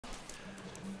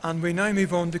And we now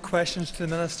move on to questions to the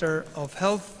Minister of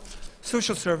Health,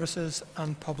 Social Services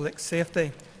and Public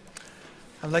Safety.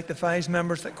 I'd like to advise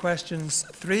members that questions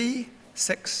 3,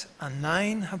 6 and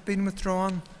 9 have been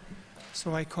withdrawn.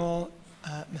 So I call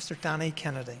Mr Danny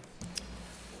Kennedy.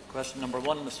 Question number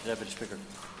 1, Mr Deputy Speaker.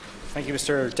 Thank you,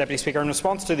 Mr Deputy Speaker. In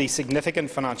response to the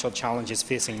significant financial challenges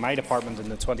facing my department in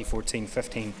the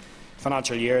 2014-15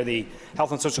 financial year, the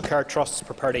Health and Social Care Trust has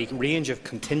prepared a range of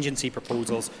contingency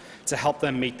proposals to help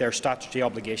them meet their statutory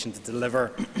obligation to deliver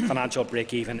financial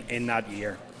break-even in that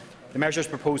year. The measures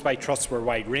proposed by trusts were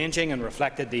wide-ranging and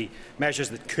reflected the measures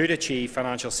that could achieve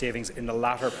financial savings in the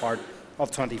latter part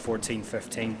of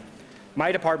 2014-15.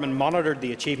 My department monitored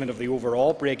the achievement of the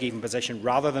overall break-even position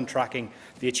rather than tracking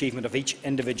the achievement of each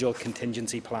individual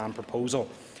contingency plan proposal.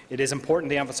 It is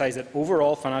important to emphasise that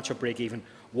overall financial break-even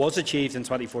was achieved in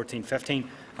 2014-15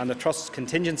 and the Trust's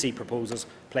contingency proposals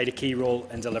played a key role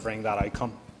in delivering that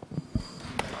outcome.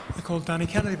 I call Danny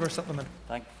Kennedy for a supplement.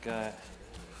 Thank the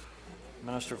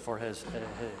Minister for his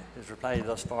reply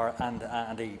thus far,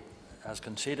 and he has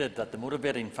conceded that the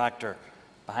motivating factor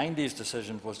behind these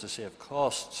decisions was to save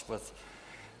costs, with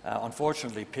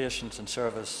unfortunately patients and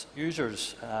service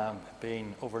users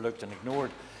being overlooked and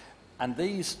ignored. And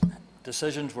these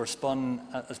decisions were spun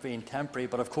as being temporary,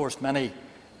 but of course many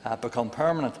become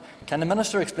permanent. Can the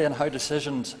Minister explain how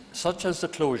decisions such as the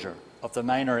closure of the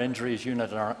minor injuries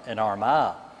unit in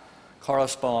Armagh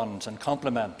corresponds and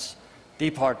complements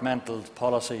departmental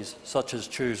policies such as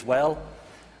Choose Well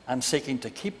and seeking to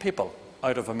keep people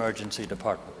out of emergency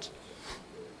departments?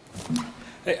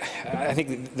 I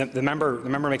think the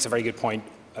member makes a very good point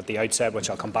at the outset, which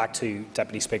I'll come back to,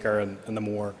 Deputy Speaker, in the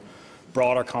more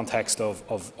broader context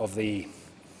of the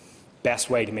best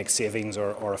way to make savings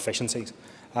or efficiencies.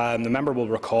 The member will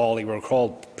recall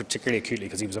particularly acutely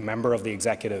because he was a member of the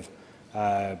executive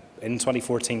in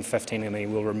 2014-15, and he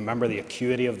will remember the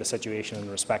acuity of the situation in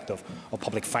respect of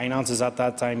public finances at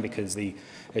that time, because the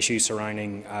issues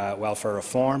surrounding welfare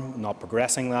reform, not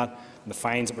progressing that, and the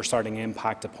fines that were starting to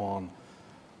impact upon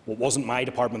what wasn't my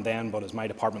department then, but is my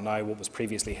department now, what was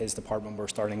previously his department, were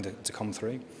starting to come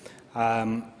through.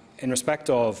 In respect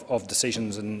of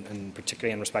decisions, and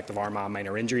particularly in respect of Armagh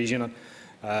Minor Injuries Unit,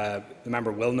 the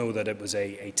member will know that it was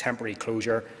a temporary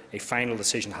closure. A final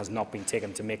decision has not been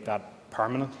taken to make that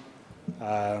permanent.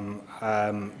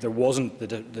 There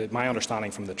wasn't, my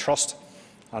understanding from the Trust,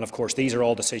 and of course these are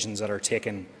all decisions that are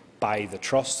taken by the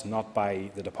Trust, not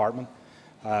by the department,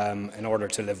 in order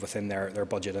to live within their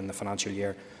budget in the financial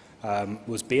year,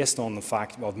 was based on the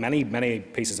fact of many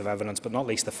pieces of evidence, but not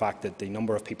least the fact that the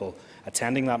number of people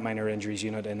attending that minor injuries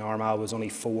unit in Armagh was only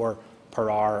 4 per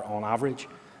hour on average.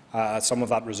 Some of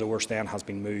that resource then has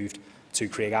been moved to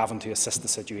Craigavon to assist the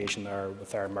situation there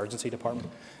with their emergency department.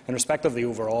 In respect of the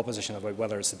overall position about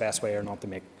whether it's the best way or not to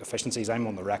make efficiencies, I'm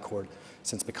on the record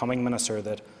since becoming Minister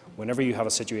that whenever you have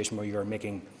a situation where you're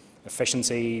making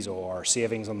efficiencies or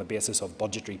savings on the basis of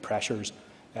budgetary pressures,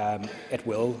 it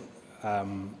will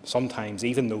sometimes,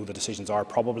 even though the decisions are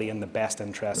probably in the best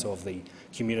interests of the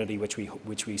community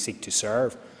which we seek to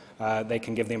serve, they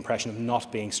can give the impression of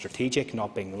not being strategic,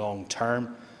 not being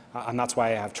long-term. And that's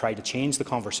why I have tried to change the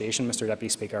conversation, Mr Deputy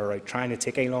Speaker, about trying to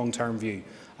take a long-term view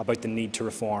about the need to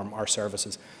reform our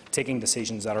services, taking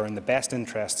decisions that are in the best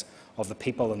interests of the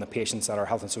people and the patients that our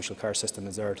health and social care system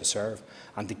is there to serve,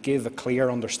 and to give a clear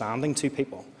understanding to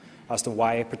people as to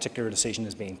why a particular decision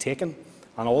is being taken,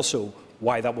 and also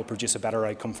why that will produce a better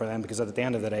outcome for them, because at the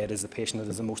end of the day it is the patient that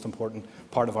is the most important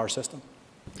part of our system.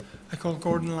 I call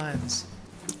Gordon Lyons.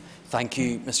 Thank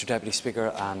you, Mr Deputy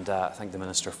Speaker, and thank the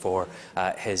Minister for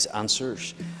his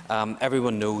answers.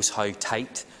 Everyone knows how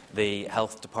tight the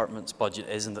Health Department's budget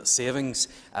is and that savings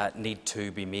need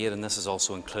to be made, and this has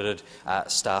also included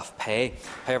staff pay.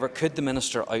 However, could the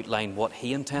Minister outline what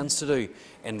he intends to do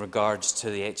in regards to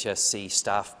the HSC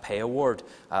staff pay award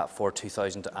for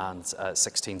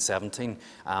 2016-17,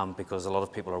 because a lot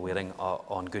of people are waiting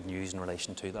on good news in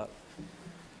relation to that?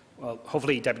 Well,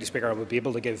 hopefully, Deputy Speaker, I will be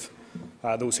able to give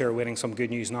those who are waiting some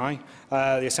good news now.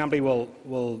 The Assembly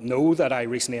will know that I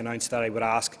recently announced that I would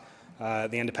ask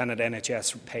the independent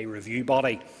NHS pay review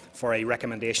body for a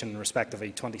recommendation in respect of a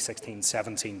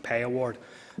 2016-17 pay award,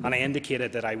 and I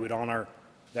indicated that I would honour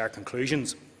their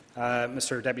conclusions.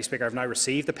 Mr Deputy Speaker, I have now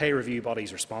received the pay review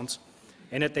body's response.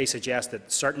 In it, they suggest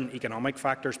that certain economic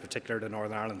factors, particularly to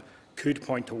Northern Ireland, could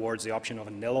point towards the option of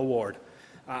a nil award.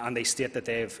 And they state that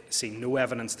they have seen no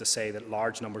evidence to say that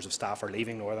large numbers of staff are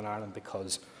leaving Northern Ireland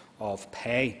because of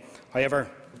pay. However,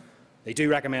 they do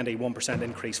recommend a 1%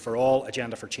 increase for all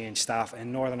Agenda for Change staff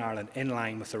in Northern Ireland, in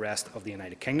line with the rest of the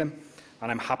United Kingdom. And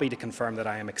I'm happy to confirm that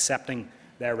I am accepting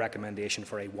their recommendation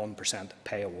for a 1%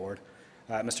 pay award.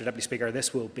 Mr Deputy Speaker,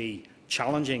 this will be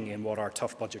challenging in what are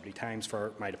tough budgetary times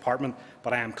for my department,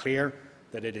 but I am clear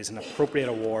that it is an appropriate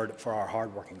award for our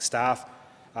hard-working staff,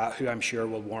 who I'm sure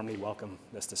will warmly welcome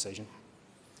this decision.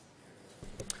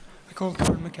 I call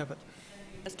Karen McKevitt.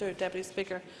 Mr Deputy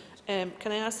Speaker,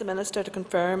 can I ask the Minister to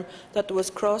confirm that there was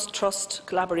cross-trust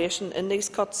collaboration in these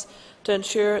cuts to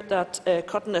ensure that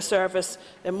cutting a service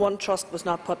in one trust was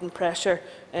not putting pressure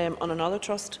on another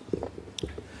trust?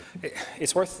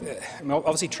 It's worth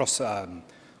obviously trusts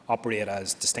operate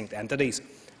as distinct entities,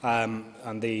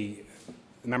 and the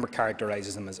member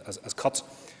characterises them as cuts.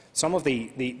 Some of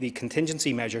the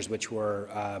contingency measures which were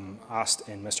asked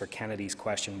in Mr Kennedy's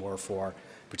question were for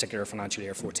particular financial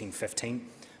year 14-15,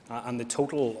 and the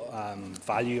total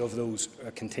value of those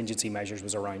contingency measures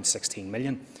was around 16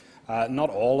 million. Not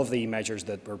all of the measures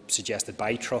that were suggested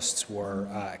by trusts were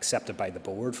accepted by the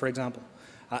board, for example.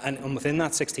 And within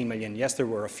that 16 million, yes, there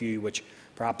were a few which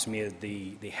perhaps made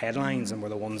the headlines and were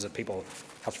the ones that people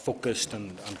have focused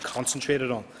and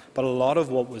concentrated on. But a lot of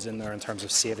what was in there in terms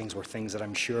of savings were things that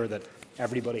I'm sure that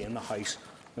everybody in the House,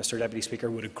 Mr Deputy Speaker,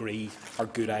 would agree are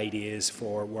good ideas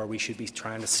for where we should be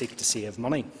trying to seek to save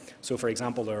money. So, for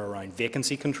example, they're around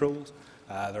vacancy controls,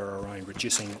 they're around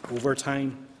reducing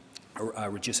overtime,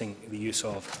 reducing the use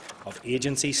of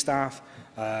agency staff.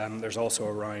 There's also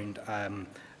around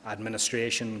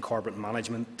administration, corporate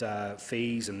management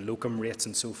fees and locum rates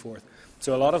and so forth.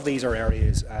 So a lot of these are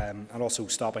areas, and also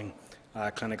stopping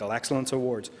clinical excellence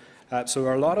awards.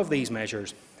 So a lot of these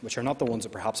measures, which are not the ones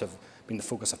that perhaps have been the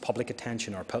focus of public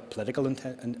attention or political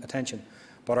attention,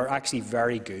 but are actually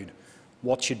very good.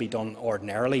 What should be done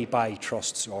ordinarily by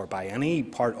trusts or by any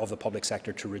part of the public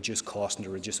sector to reduce costs and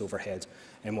to reduce overheads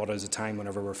in what is a time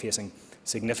whenever we're facing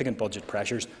significant budget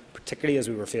pressures, particularly as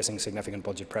we were facing significant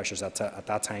budget pressures at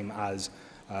that time as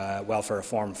welfare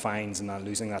reform fines and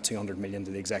losing that 200 million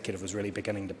to the executive was really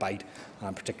beginning to bite,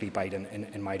 particularly bite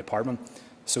in my department.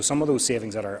 So some of those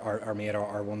savings that are made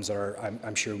are ones that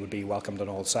I'm sure would be welcomed on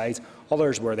all sides.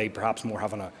 Others where they perhaps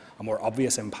have a more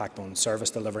obvious impact on service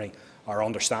delivery are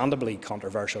understandably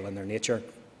controversial in their nature.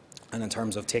 And in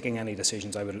terms of taking any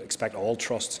decisions, I would expect all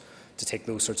trusts to take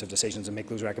those sorts of decisions and make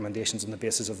those recommendations on the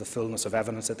basis of the fullness of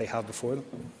evidence that they have before them.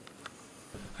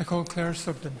 I call Claire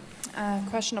Sugden.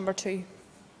 Question number 2.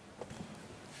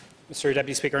 Mr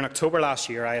Deputy Speaker, in October last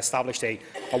year I established a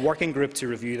working group to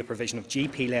review the provision of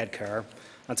GP-led care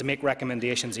and to make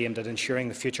recommendations aimed at ensuring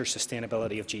the future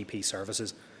sustainability of GP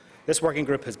services. This working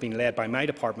group has been led by my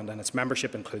department, and its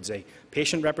membership includes a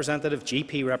patient representative,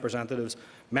 GP representatives,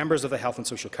 members of the Health and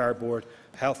Social Care Board,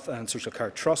 Health and Social Care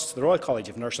Trust, the Royal College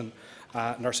of Nursing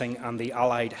and the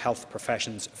Allied Health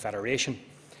Professions Federation.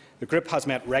 The group has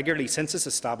met regularly since its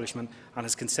establishment and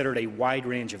has considered a wide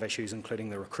range of issues, including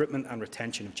the recruitment and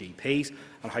retention of GPs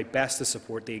and how best to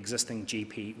support the existing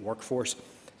GP workforce.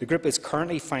 The group is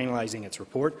currently finalising its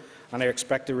report, and I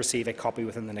expect to receive a copy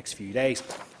within the next few days.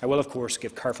 I will, of course,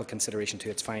 give careful consideration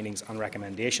to its findings and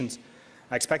recommendations.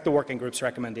 I expect the working group's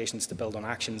recommendations to build on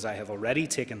actions I have already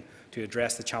taken to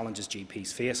address the challenges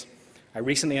GPs face. I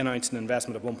recently announced an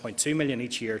investment of 1.2 million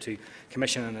each year to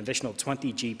commission an additional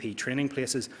 20 GP training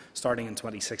places starting in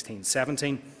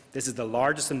 2016-17. This is the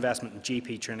largest investment in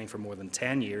GP training for more than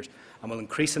 10 years and will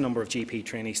increase the number of GP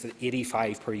trainees to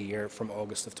 85 per year from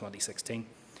August of 2016.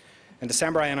 In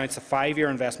December, I announced a 5-year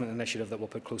investment initiative that will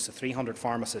put close to 300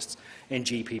 pharmacists in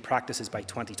GP practices by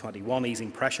 2021,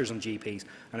 easing pressures on GPs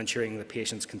and ensuring that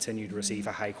patients continue to receive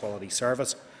a high-quality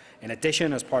service. In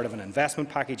addition, as part of an investment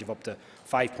package of up to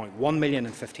 5.1 million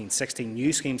in 15-16,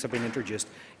 new schemes have been introduced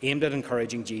aimed at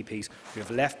encouraging GPs who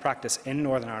have left practice in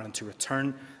Northern Ireland to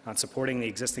return and supporting the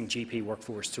existing GP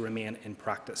workforce to remain in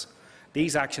practice.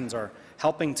 These actions are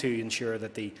helping to ensure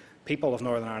that the people of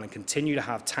Northern Ireland continue to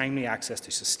have timely access to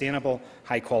sustainable,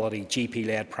 high-quality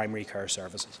GP-led primary care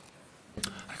services.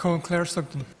 I call Claire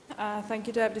Sugden. Thank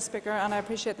you, Deputy Speaker, and I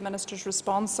appreciate the Minister's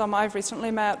response. I've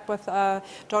recently met with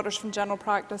doctors from general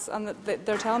practice, and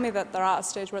they're telling me that they're at a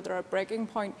stage where they're at breaking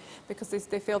point because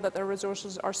they feel that their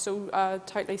resources are so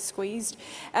tightly squeezed.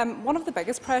 One of the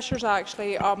biggest pressures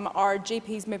actually are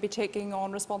GPs maybe taking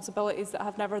on responsibilities that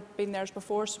have never been theirs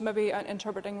before, so maybe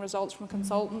interpreting results from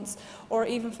consultants or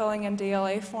even filling in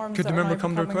DLA forms. Could the member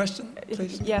come to a question,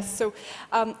 please? Yes. So,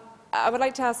 I would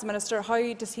like to ask the Minister,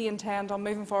 how does he intend on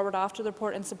moving forward after the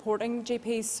report in supporting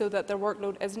GPs so that their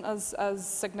workload isn't as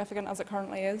significant as it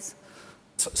currently is?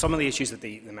 Some of the issues that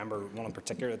the member, one in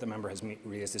particular that the member has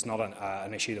raised, is not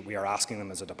an issue that we are asking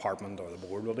them as a department or the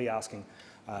board will be asking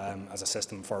as a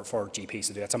system for GPs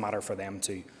to do. It's a matter for them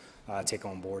to take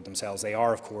on board themselves. They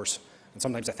are, of course, And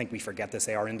sometimes I think we forget this.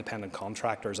 They are independent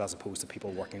contractors as opposed to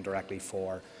people working directly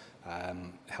for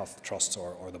health trusts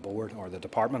or the board or the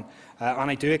department.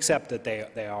 And I do accept that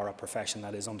they are a profession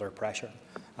that is under pressure.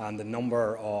 And the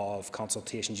number of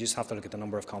consultations, you just have to look at the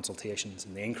number of consultations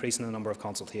and the increase in the number of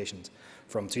consultations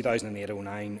from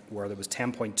 2008-09, where there was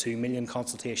 10.2 million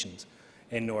consultations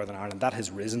in Northern Ireland. That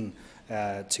has risen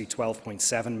to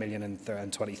 12.7 million in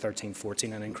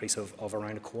 2013-14, an increase of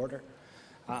around a quarter.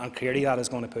 And clearly that is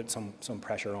going to put some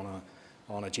pressure on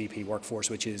a GP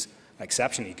workforce, which is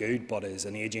exceptionally good, but is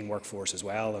an ageing workforce as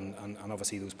well, and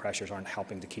obviously those pressures aren't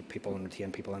helping to keep people and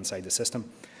retain people inside the system.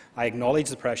 I acknowledge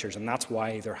the pressures, and that's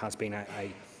why there has been,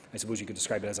 I suppose you could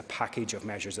describe it as a package of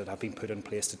measures that have been put in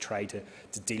place to try to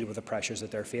deal with the pressures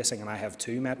that they're facing. And I have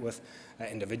too met with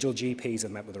individual GPs,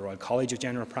 I've met with the Royal College of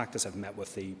General Practice, I've met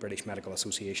with the British Medical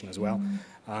Association as well.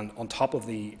 And on top of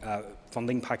the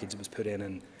funding package that was put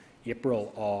in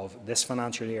April of this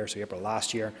financial year, so April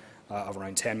last year, of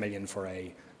around 10 million for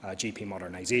a GP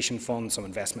modernisation fund, some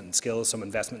investment in skills, some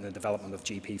investment in the development of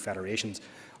GP federations.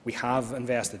 We have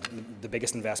invested, the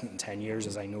biggest investment in 10 years,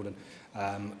 as I noted,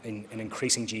 in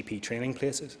increasing GP training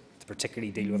places, to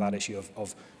particularly deal with that issue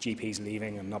of GPs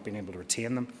leaving and not being able to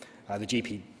retain them.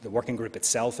 The working group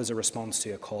itself is a response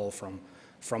to a call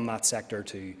from that sector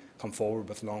to come forward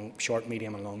with short,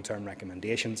 medium and long-term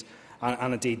recommendations.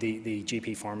 And indeed, the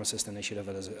GP pharmacist initiative,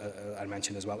 as I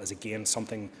mentioned as well, is again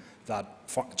something that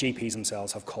GPs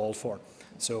themselves have called for.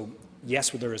 So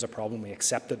yes, there is a problem, we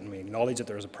accept it and we acknowledge that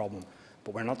there is a problem,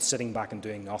 but we're not sitting back and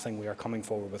doing nothing. We are coming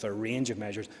forward with a range of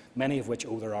measures, many of which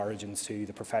owe their origins to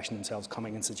the profession themselves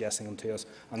coming and suggesting them to us,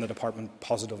 and the department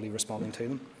positively responding to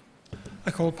them.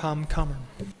 I call Pam Cameron.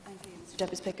 Thank you, Mr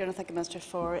Deputy Speaker, and I thank the Minister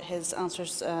for his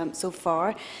answers so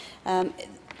far.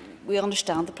 We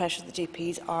understand the pressure the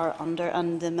GPs are under,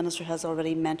 and the Minister has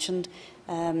already mentioned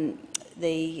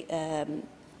the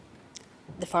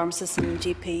Pharmacists and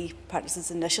GP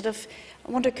Practices Initiative.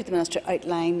 I wonder, could the Minister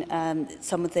outline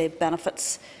some of the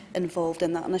benefits involved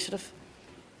in that initiative?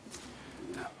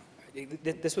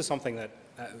 This was something that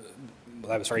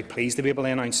I was very pleased to be able to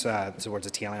announce towards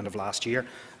the tail end of last year.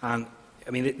 And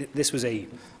I mean, this was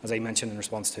as I mentioned in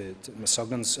response to Ms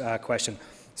Sugden's question,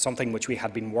 something which we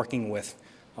had been working with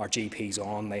our GPs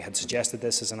on. They had suggested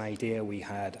this as an idea. We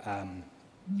had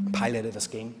piloted a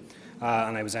scheme,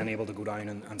 and I was then able to go down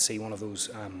and see one of those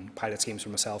pilot schemes for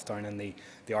myself down in the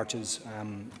Arches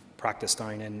practice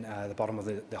down in the bottom of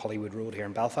the Hollywood Road here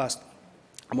in Belfast.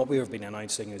 And what we have been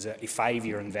announcing is a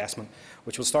 5-year investment,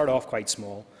 which will start off quite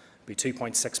small, be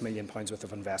 £2.6 million worth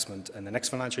of investment in the next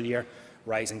financial year,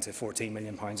 rising to £14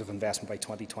 million of investment by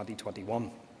 2020-21.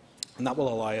 And that will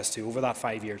allow us to, over that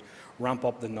 5 years, ramp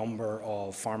up the number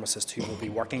of pharmacists who will be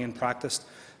working in practice,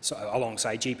 so,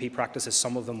 alongside GP practices.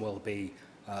 Some of them will be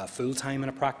full-time in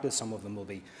a practice, some of them will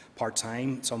be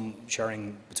part-time, some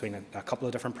sharing between a couple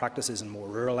of different practices. In more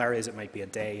rural areas, it might be a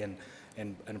day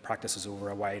in practices over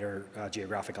a wider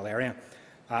geographical area.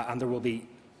 And there will be,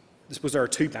 I suppose there are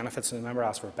two benefits, and the member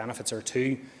asked for benefits. There are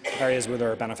two areas where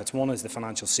there are benefits. One is the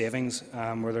financial savings,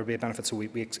 where there will be a benefit. So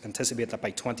we anticipate that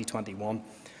by 2021,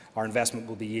 our investment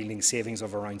will be yielding savings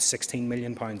of around £16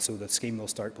 million, so the scheme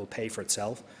will pay for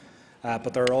itself.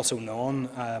 But there are also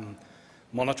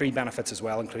monetary benefits as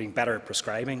well, including better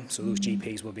prescribing. So those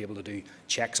GPs will be able to do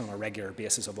checks on a regular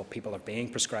basis of what people are being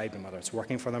prescribed and whether it's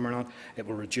working for them or not. It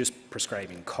will reduce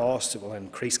prescribing costs. It will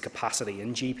increase capacity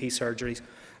in GP surgeries.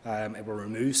 It will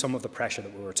remove some of the pressure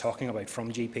that we were talking about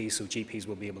from GPs, so GPs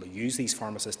will be able to use these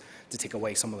pharmacists to take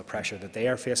away some of the pressure that they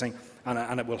are facing,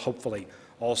 and it will hopefully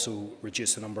also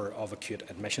reduce the number of acute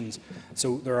admissions.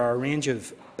 So there are a range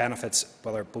of benefits,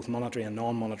 whether both monetary and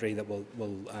non-monetary, that will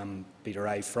be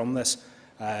derived from this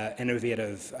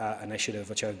innovative initiative,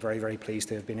 which I'm very, very pleased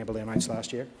to have been able to announce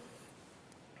last year.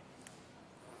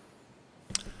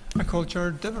 I call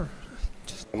Gerard Diver.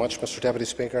 Thank you very much, Mr Deputy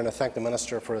Speaker, and I thank the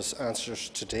Minister for his answers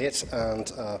to date.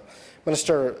 And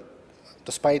Minister,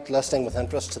 despite listening with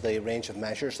interest to the range of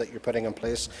measures that you're putting in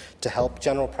place to help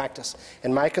general practice,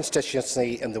 in my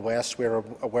constituency in the West, we are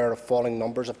aware of falling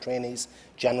numbers of trainees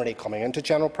generally coming into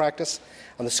general practice,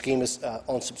 and the scheme is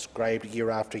unsubscribed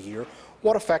year after year.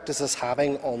 What effect is this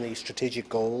having on the strategic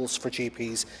goals for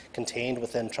GPs contained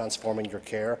within Transforming Your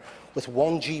Care, with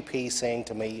one GP saying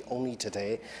to me only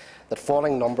today that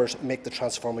falling numbers make the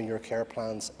Transforming Your Care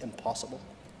plans impossible?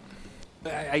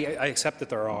 I accept that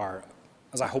there are,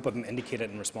 as I hope I've indicated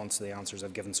in response to the answers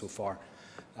I've given so far,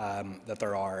 that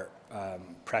there are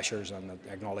pressures, and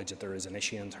I acknowledge that there is an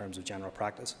issue in terms of general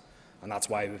practice, and that's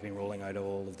why we've been rolling out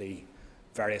all of the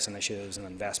various initiatives and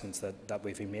investments that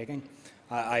we've been making.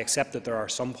 I accept that there are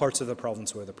some parts of the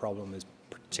province where the problem is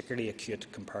particularly acute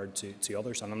compared to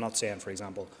others. And I'm not saying, for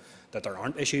example, that there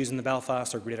aren't issues in the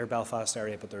Belfast or Greater Belfast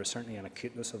area, but there is certainly an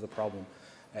acuteness of the problem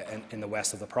in the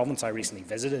west of the province. I recently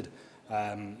visited,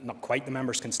 not quite the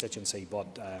member's constituency,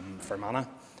 but Fermanagh,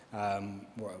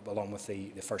 along with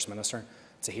the First Minister,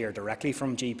 to hear directly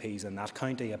from GPs in that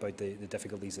county about the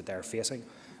difficulties that they're facing.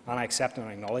 And I accept and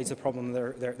acknowledge the problem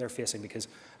they're facing, because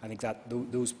I think that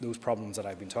those problems that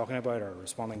I've been talking about, or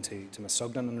responding to Ms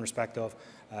Sugden in respect of,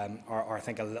 are I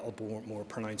think a little more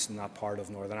pronounced in that part of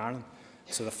Northern Ireland.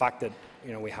 So the fact that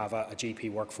we have a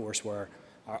GP workforce where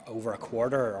over a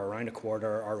quarter or around a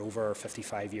quarter are over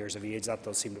 55 years of age, that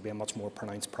does seem to be a much more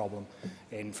pronounced problem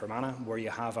in Fermanagh, where you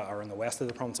have, or in the west of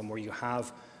the province, and where you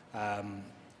have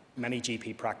many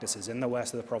GP practices in the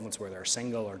west of the province where there are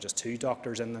single or just 2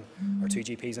 doctors in them, or 2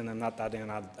 GPs in them. That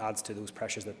then adds to those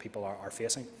pressures that people are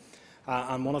facing.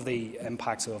 And one of the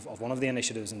impacts of one of the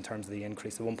initiatives in terms of the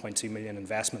increase, the 1.2 million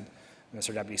investment,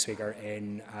 Mr Deputy Speaker,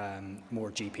 in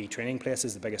more GP training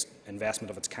places, the biggest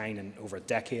investment of its kind in over a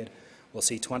decade. We'll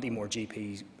see 20 more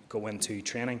GPs go into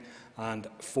training, and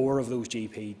 4 of those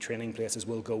GP training places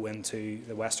will go into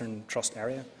the Western Trust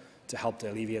area to help to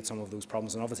alleviate some of those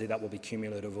problems. And obviously that will be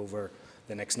cumulative over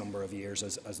the next number of years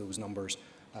as those numbers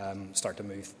start to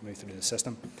move through the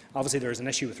system. Obviously there is an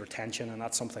issue with retention, and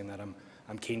that's something that I'm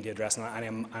keen to address.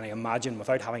 And I imagine,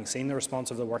 without having seen the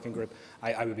response of the working group,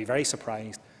 I would be very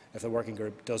surprised if the working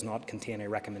group does not contain a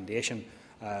recommendation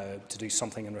to do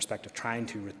something in respect of trying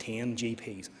to retain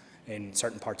GPs in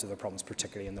certain parts of the province,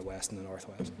 particularly in the west and the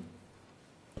northwest.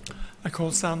 I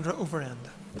call Sandra Overend.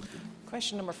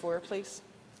 Question number 4, please.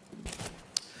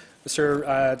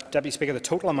 Mr Deputy Speaker, the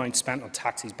total amount spent on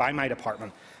taxis by my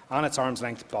department and its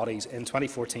arm's-length bodies in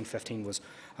 2014-15 was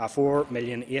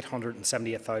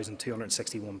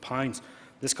 £4,878,261.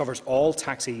 This covers all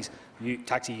taxi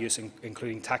use,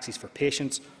 including taxis for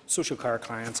patients, social care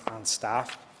clients and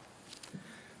staff.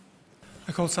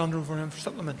 I call Sandra Overend for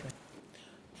supplementary.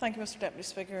 Thank you, Mr Deputy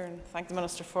Speaker, and thank the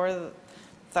Minister for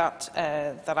that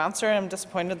answer. I'm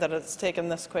disappointed that it's taken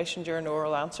this question during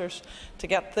oral answers to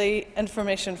get the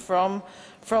information from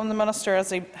the Minister,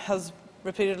 as he has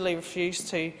repeatedly refused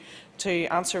to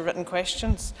answer written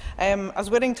questions. As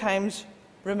waiting times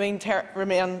remain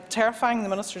terrifying, the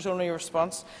Minister's only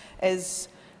response is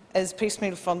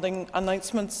piecemeal funding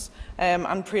announcements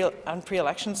and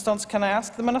pre-election stunts. Can I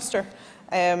ask the Minister,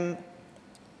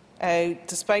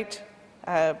 despite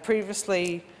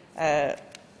previously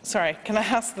can I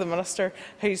ask the Minister,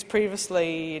 who's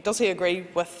previously, does he agree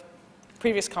with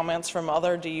previous comments from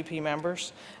other DUP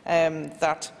members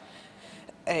that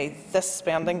this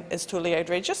spending is totally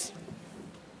outrageous?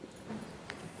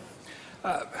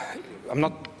 I'm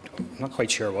not quite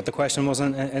sure what the question was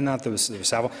in that. There was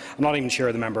several. I'm not even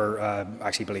sure the member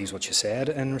actually believes what you said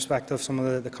in respect of some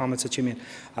of the comments that you made.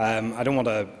 I don't want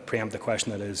to preempt the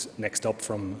question that is next up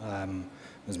from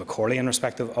Ms McCorley in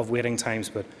respect of waiting times,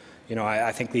 but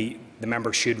I think the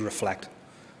member should reflect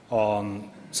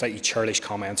on slightly churlish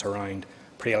comments around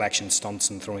pre-election stunts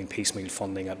and throwing piecemeal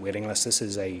funding at waiting lists. This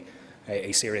is a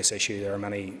serious issue. There are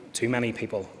too many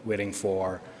people waiting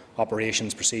for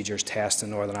operations, procedures, tests in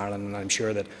Northern Ireland, and I'm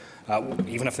sure that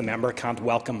even if the member can't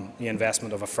welcome the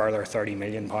investment of a further £30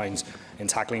 million in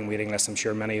tackling waiting lists, I'm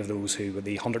sure many of those the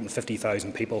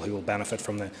 150,000 people who will benefit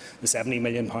from the £70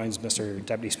 million, Mr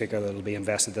Deputy Speaker, that will be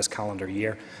invested this calendar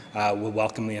year, will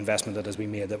welcome the investment that has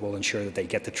been made that will ensure that they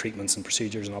get the treatments and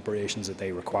procedures and operations that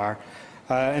they require.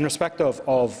 In respect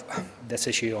of this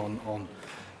issue on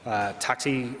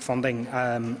taxi funding,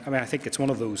 I think it's one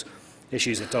of those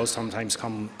issues that does sometimes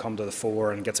come to the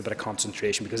fore and gets a bit of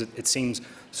concentration because it seems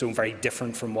so very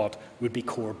different from what would be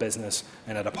core business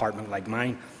in a department like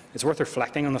mine. It's worth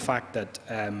reflecting on the fact that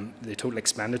the total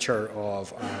expenditure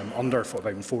of under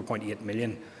about 4.8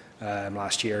 million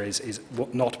last year is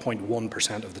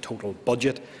 0.1% of the total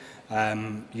budget.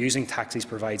 Using taxis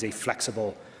provides a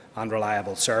flexible and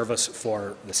reliable service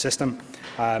for the system,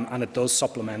 and it does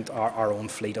supplement our own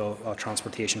fleet of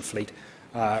transportation fleet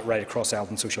right across the health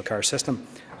and social care system.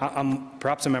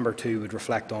 Perhaps a member too would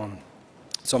reflect on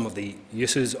some of the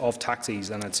uses of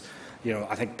taxis, and it's,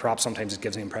 I think perhaps sometimes it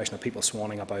gives the impression of people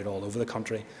swanning about all over the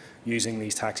country using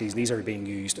these taxis. These are being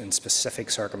used in specific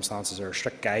circumstances. There are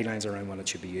strict guidelines around when it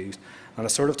should be used, and the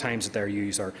sort of times that they're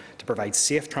used are to provide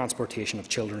safe transportation of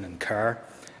children in care,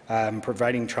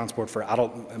 providing transport for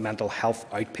adult mental health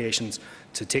outpatients,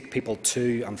 to take people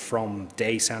to and from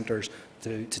day centres,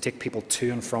 to take people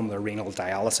to and from their renal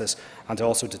dialysis, and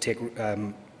also to take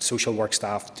social work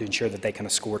staff to ensure that they can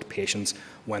escort patients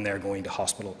when they're going to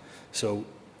hospital. So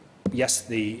yes,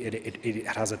 it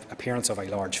has an appearance of a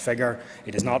large figure.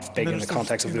 It is not big in the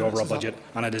context of the overall budget,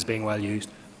 and it is being well used.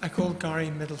 I call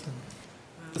Gary Middleton.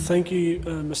 Thank you,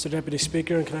 Mr Deputy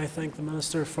Speaker, and can I thank the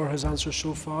Minister for his answers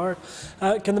so far.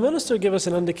 Can the Minister give us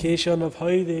an indication of how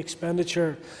the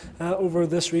expenditure over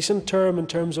this recent term in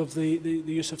terms of the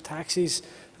use of taxis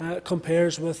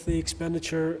compares with the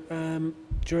expenditure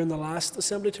during the last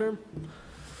Assembly term?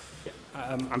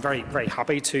 I'm very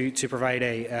happy to provide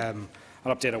an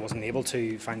update. I wasn't able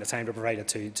to find the time to provide it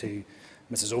to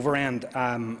Mrs Overend,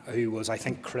 who was, I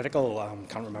think, critical.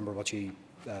 Can't remember what she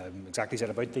exactly said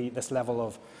about this level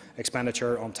of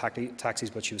expenditure on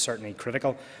taxis, but she was certainly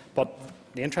critical. But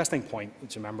the interesting point,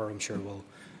 which a member I'm sure will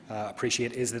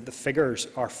appreciate, is that the figures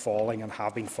are falling and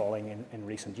have been falling in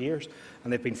recent years,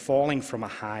 and they've been falling from a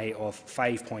high of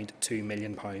 £5.2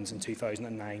 million in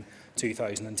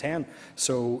 2009-2010.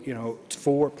 So, you know,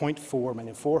 £4.4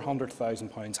 million,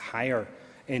 £400,000 higher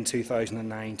in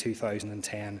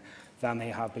 2009-2010 than they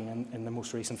have been in the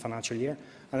most recent financial year.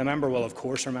 And the member will, of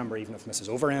course, remember, even if Mrs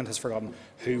Overend has forgotten,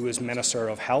 who was Minister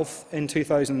of Health in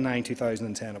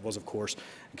 2009-2010. It was, of course,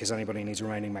 in case anybody needs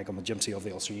reminding, Michael McGimpsey of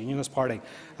the Ulster Unionist Party.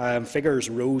 Figures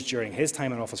rose during his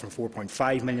time in office from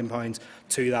 £4.5 million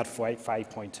to that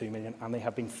 £5.2 million, and they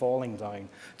have been falling down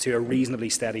to a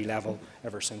reasonably steady level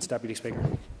ever since, Deputy Speaker.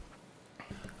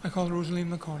 I call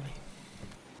Rosaleen McCorley.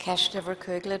 Cashnever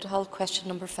Kugler to hold question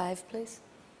number 5, please.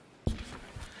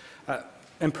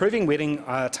 Improving waiting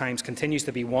times continues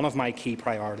to be one of my key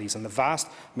priorities, and the vast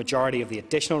majority of the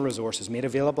additional resources made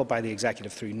available by the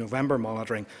Executive through November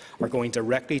monitoring are going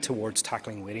directly towards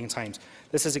tackling waiting times.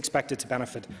 This is expected to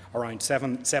benefit around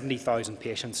 70,000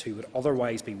 patients who would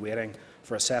otherwise be waiting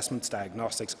for assessments,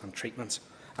 diagnostics and treatments.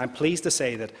 I am pleased to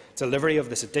say that delivery of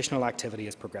this additional activity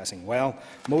is progressing well.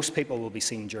 Most people will be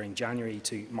seen during January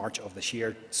to March of this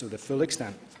year, so the full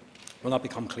extent will not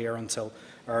become clear until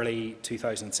early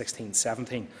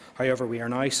 2016-17. However, we are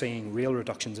now seeing real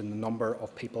reductions in the number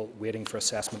of people waiting for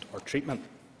assessment or treatment.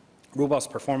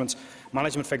 Robust performance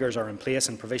management figures are in place,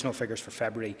 and provisional figures for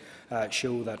February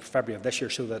of this year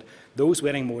show that those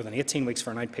waiting more than 18 weeks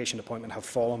for an outpatient appointment have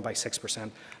fallen by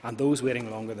 6%, and those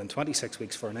waiting longer than 26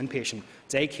 weeks for an inpatient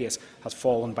day case has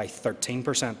fallen by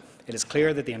 13%. It is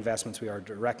clear that the investments we are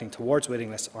directing towards waiting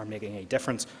lists are making a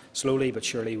difference. Slowly but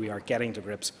surely we are getting to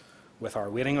grips with our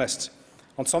waiting lists.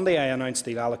 On Sunday, I announced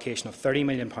the allocation of £30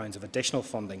 million of additional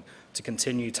funding to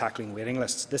continue tackling waiting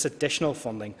lists. This additional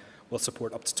funding will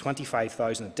support up to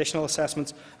 25,000 additional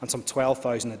assessments and some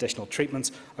 12,000 additional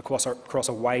treatments across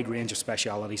a wide range of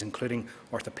specialities, including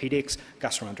orthopaedics,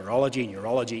 gastroenterology,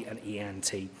 neurology and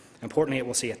ENT. Importantly, it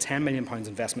will see a £10 million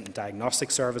investment in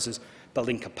diagnostic services,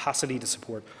 building capacity to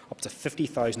support up to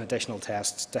 50,000 additional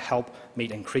tests to help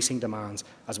meet increasing demands,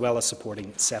 as well as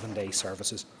supporting 7-day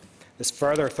services. This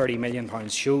further £30 million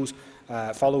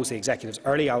follows the Executive's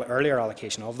earlier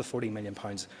allocation of the £40 million,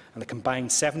 and the combined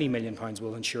 £70 million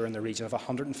will ensure in the region of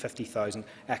 150,000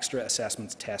 extra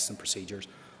assessments, tests and procedures.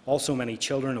 Also, many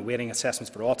children awaiting assessments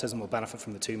for autism will benefit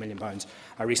from the £2 million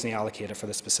I recently allocated for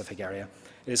this specific area.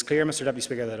 It is clear, Mr Deputy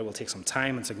Speaker, that it will take some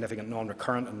time and significant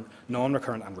non-recurrent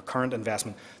and recurrent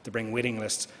investment to bring waiting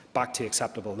lists back to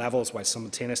acceptable levels, while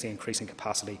simultaneously increasing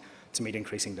capacity to meet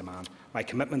increasing demand. My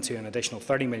commitment to an additional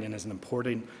 £30 million is an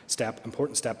important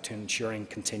step to ensuring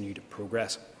continued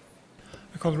progress.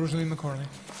 I call Rosaleen McCorley.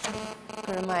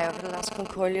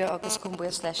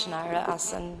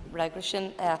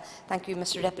 Thank you,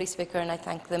 Mr Deputy Speaker, and I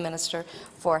thank the Minister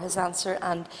for his answer.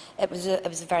 And it was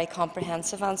a very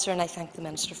comprehensive answer, and I thank the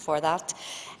Minister for that.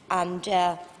 And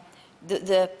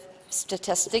the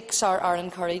statistics are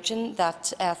encouraging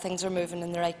that things are moving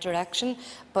in the right direction.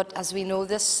 But as we know,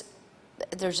 there's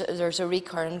a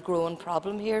recurrent growing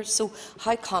problem here. So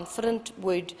how confident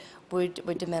would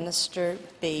the Minister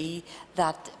be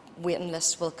that waiting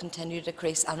lists will continue to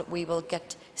decrease and we will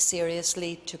get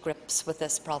seriously to grips with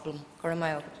this problem?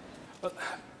 Well,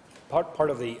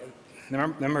 part of the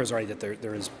member is right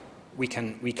that we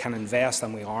can invest,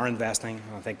 and we are investing.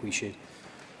 I think we should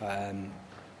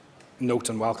note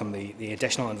and welcome the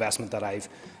additional investment that I've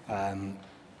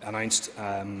announced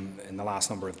in the last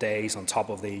number of days on top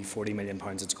of the £40 million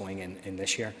that's going in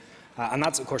this year. And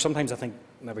that's, of course, sometimes I think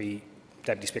maybe,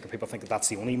 Deputy Speaker, people think that that's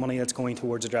the only money that's going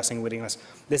towards addressing waiting lists.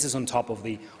 This is on top of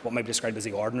what might be described as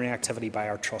the ordinary activity by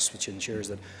our trust, which ensures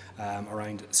that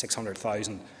around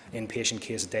 600,000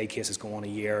 inpatient day cases go on a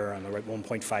year, and around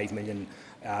 1.5 million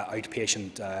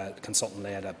outpatient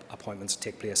consultant-led appointments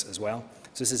take place as well.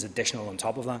 So this is additional on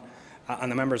top of that.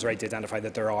 And the member is right to identify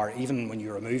that there are, even when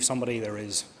you remove somebody, there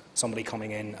is somebody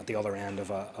coming in at the other end of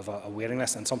a waiting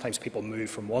list. And sometimes people move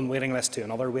from one waiting list to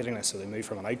another waiting list, so they move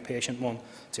from an outpatient one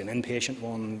to an inpatient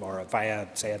one, or via,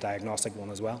 say, a diagnostic one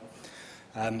as well.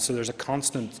 So there's a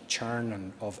constant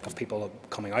churn of people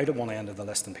coming out at one end of the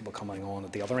list and people coming on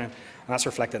at the other end. And that's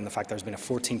reflected in the fact there's been a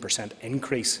 14%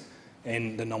 increase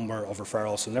in the number of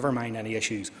referrals. So never mind any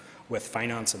issues with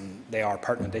finance, and they are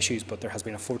pertinent issues, but there has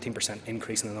been a 14%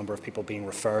 increase in the number of people being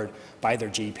referred by their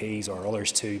GPs or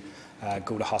others to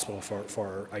go to hospital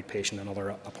for outpatient and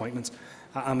other appointments.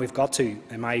 And we've got to,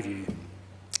 in my view,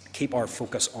 keep our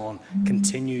focus on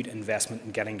continued investment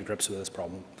in getting to grips with this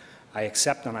problem. I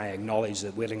accept and I acknowledge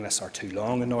that waiting lists are too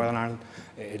long in Northern Ireland.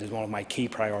 It is one of my key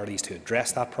priorities to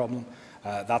address that problem.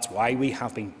 That's why we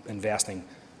have been investing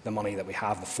the money that we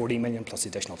have, the 40 million plus the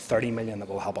additional 30 million that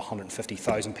will help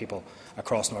 150,000 people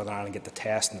across Northern Ireland get the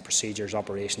tests and the procedures,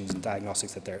 operations and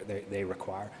diagnostics that they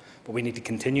require. But we need to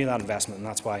continue that investment, and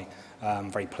that's why I'm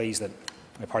very pleased that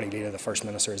my party leader, the First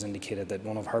Minister, has indicated that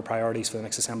one of her priorities for the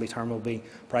next Assembly term will be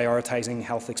prioritising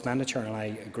health expenditure, and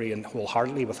I agree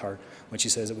wholeheartedly with her when she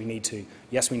says that we need to,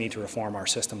 yes, we need to reform our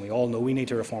system. We all know we need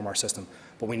to reform our system,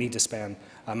 but we need to spend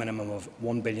a minimum of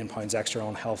 £1 billion extra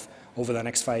on health over the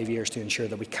next 5 years to ensure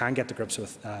that we can get to grips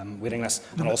with waiting lists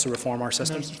and also reform our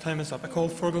system. Minister's time is up. I call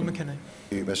Fergal McKinney.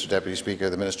 Mr Deputy Speaker,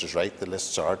 the Minister is right. The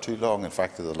lists are too long. In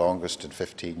fact, they're the longest in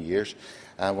 15 years.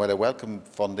 And while I welcome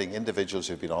funding, individuals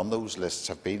who have been on those lists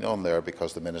have been on there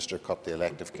because the Minister cut the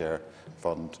elective care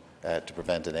fund to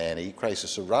prevent an A&E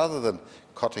crisis. So rather than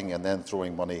cutting and then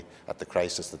throwing money at the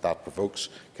crisis that provokes,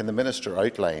 can the Minister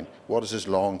outline what is his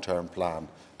long-term plan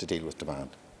to deal with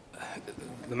demand?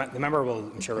 The member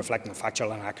will, I'm sure, reflect on the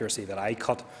factual inaccuracy that I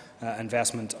cut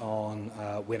investment on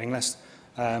waiting lists.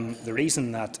 The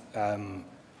reason that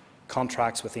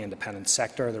contracts with the independent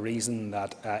sector, the reason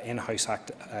that in-house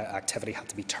activity had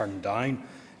to be turned down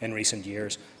in recent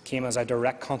years came as a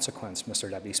direct consequence,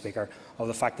 Mr Deputy Speaker, of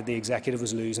the fact that the Executive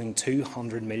was losing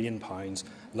 £200 million,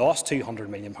 lost £200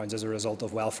 million as a result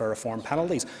of welfare reform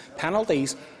penalties.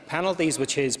 Penalties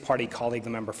which his party colleague, the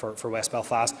member for West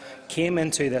Belfast, came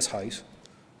into this House.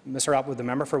 Mr Atwood, the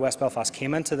member for West Belfast,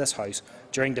 came into this House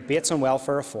during debates on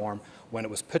welfare reform when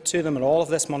it was put to them and all of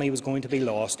this money was going to be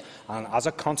lost, and as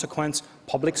a consequence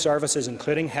public services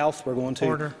including health were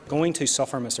going to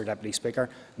suffer, Mr Deputy Speaker.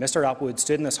 Mr Atwood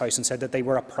stood in this House and said that they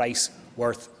were a price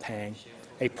worth paying.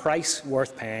 A price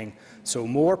worth paying. So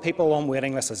more people on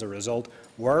waiting lists as a result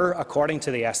were, according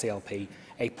to the SDLP,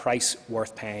 a price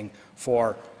worth paying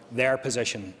for their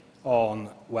position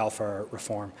on welfare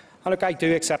reform. And look, I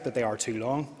do accept that they are too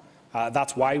long.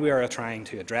 That's why we are trying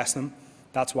to address them.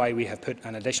 That's why we have put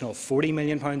an additional £40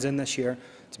 million in this year,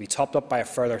 to be topped up by a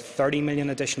further £30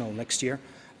 million additional next year.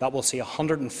 That will see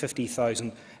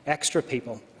 150,000 extra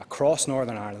people across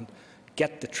Northern Ireland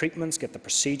get the treatments, get the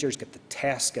procedures, get the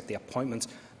tests, get the appointments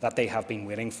that they have been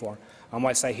waiting for. And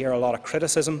whilst I hear a lot of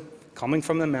criticism coming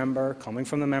from the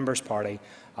member's party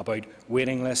about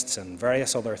waiting lists and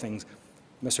various other things,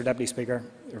 Mr Deputy Speaker,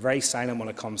 you're very silent when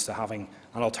it comes to having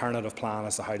an alternative plan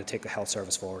as to how to take the health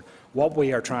service forward. What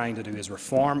we are trying to do is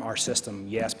reform our system,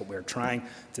 yes, but we're trying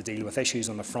to deal with issues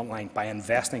on the front line by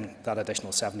investing that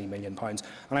additional £70 million. And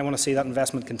I want to see that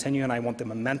investment continue, and I want the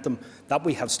momentum that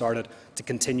we have started to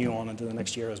continue on into the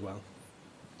next year as well.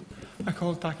 I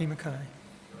call Taki Mackay.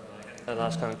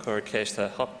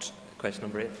 Question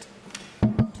number 8.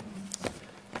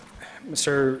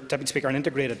 Mr Deputy Speaker, an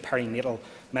integrated perinatal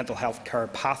mental health care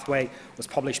pathway was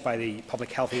published by the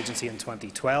Public Health Agency in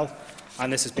 2012,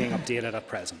 and this is being updated at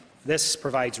present. This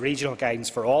provides regional guidance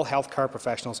for all healthcare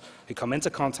professionals who come into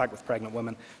contact with pregnant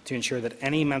women to ensure that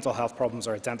any mental health problems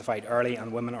are identified early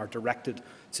and women are directed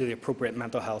to the appropriate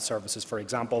mental health services. For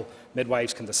example,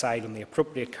 midwives can decide on the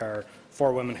appropriate care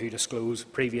for women who disclose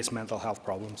previous mental health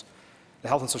problems. The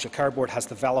Health and Social Care Board has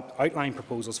developed outline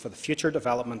proposals for the future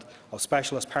development of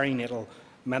specialist perinatal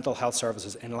mental health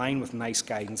services in line with NICE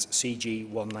Guidance CG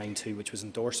 192, which was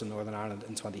endorsed in Northern Ireland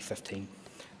in 2015.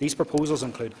 These proposals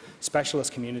include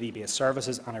specialist community-based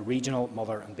services and a regional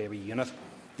mother and baby unit.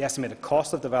 The estimated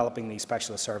cost of developing these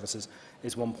specialist services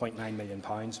is £1.9 million.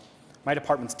 My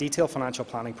department's detailed financial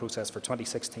planning process for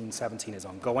 2016-17 is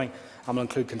ongoing and will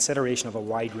include consideration of a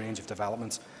wide range of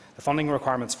developments. The funding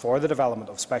requirements for the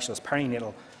development of specialist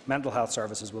perinatal mental health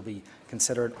services will be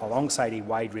considered alongside a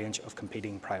wide range of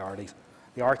competing priorities.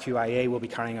 The RQIA will be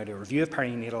carrying out a review of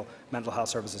perinatal mental health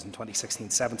services in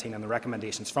 2016-17, and the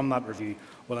recommendations from that review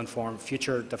will inform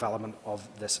future development of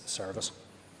this service.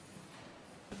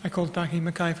 I call Taki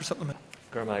Mackay for supplement.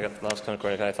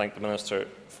 I thank the Minister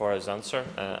for his answer,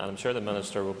 and I'm sure the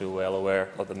Minister will be well aware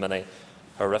of the many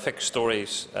horrific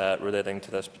stories relating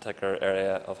to this particular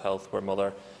area of health where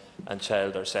mother and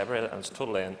child are separated, and it's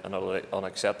totally and utterly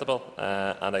unacceptable.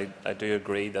 And I do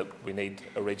agree that we need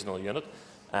a regional unit,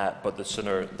 but the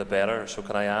sooner the better. So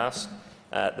can I ask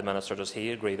the Minister, does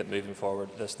he agree that moving forward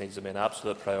this needs to be an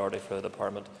absolute priority for the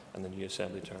Department in the new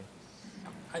Assembly term?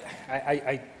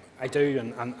 I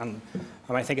do, and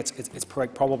I think it's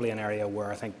probably an area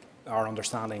where I think our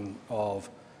understanding of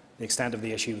the extent of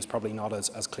the issue is probably not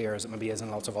as clear as it maybe is in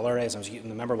lots of other areas. As the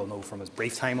member will know from his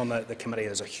brief time on the committee,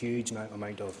 there's a huge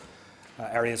amount of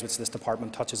areas which this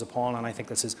department touches upon, and I think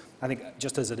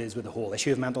just as it is with the whole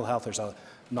issue of mental health, there's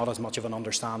not as much of an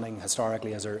understanding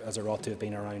historically as there ought to have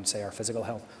been around, say, our physical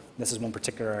health. This is one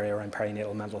particular area around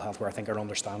perinatal mental health where I think our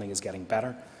understanding is getting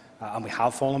better, and we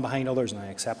have fallen behind others, and I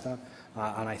accept that.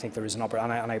 And I think there is an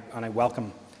opportunity, and I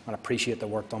welcome and appreciate the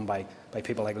work done by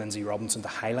people like Lindsay Robinson to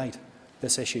highlight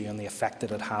this issue and the effect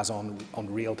that it has on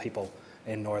real people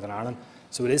in Northern Ireland.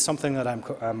 So it is something that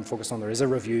I'm focused on. There is a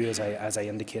review, as I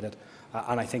indicated,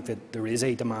 and I think that there is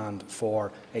a demand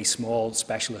for a small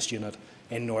specialist unit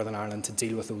in Northern Ireland to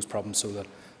deal with those problems so that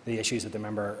the issues that the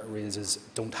member raises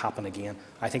don't happen again.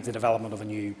 I think the development of a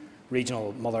new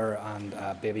regional mother and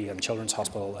baby and children's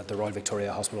hospital at the Royal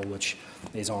Victoria Hospital, which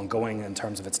is ongoing in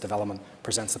terms of its development,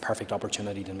 presents the perfect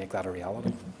opportunity to make that a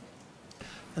reality.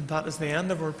 And that is the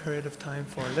end of our period of time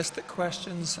for listed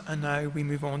questions. And now we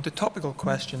move on to topical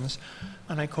questions.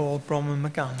 And I call Bronwyn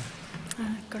McGann.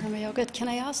 Can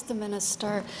I ask the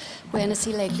Minister when is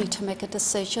he likely to make a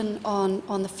decision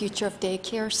on the future of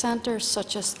daycare centres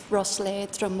such as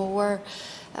Rosslade, Dromore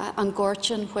and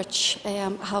Gorchin, which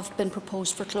have been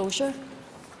proposed for closure?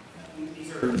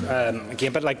 Again,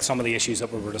 a bit like some of the issues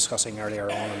that we were discussing earlier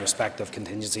on in respect of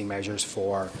contingency measures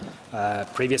for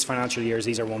previous financial years,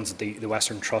 these are ones that the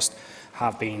Western Trust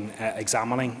have been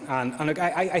examining. And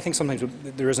I think sometimes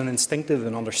there is an instinctive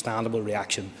and understandable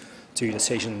reaction to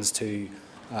decisions to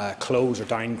close or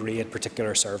downgrade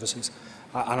particular services.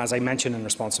 And as I mentioned in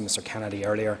response to Mr Kennedy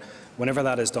earlier, whenever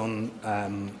that is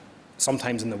done,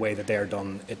 sometimes in the way that they're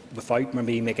done, without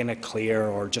maybe making it clear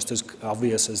or just as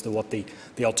obvious as to what the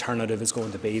alternative is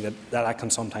going to be, that can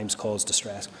sometimes cause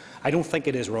distress. I don't think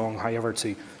it is wrong, however,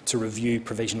 to review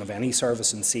provision of any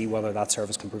service and see whether that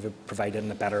service can be provided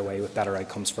in a better way with better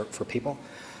outcomes for people.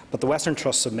 But the Western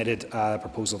Trust submitted a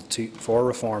proposal for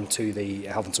reform to the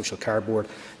Health and Social Care Board.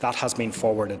 That has been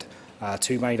forwarded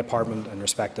to my department in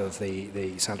respect of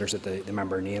the centres that the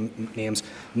member names.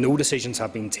 No decisions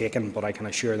have been taken, but I can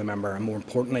assure the member, and more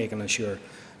importantly, I can assure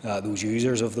those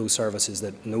users of those services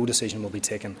that no decision will be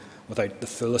taken without the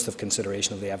fullest of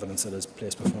consideration of the evidence that is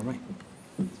placed before me.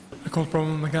 I call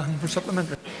Bronwyn McGann for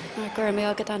supplementary.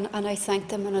 And I thank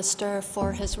the Minister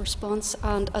for his response.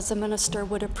 And as the Minister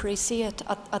would appreciate,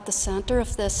 at the centre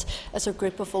of this is a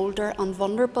group of older and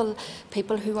vulnerable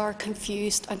people who are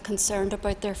confused and concerned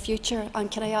about their future. And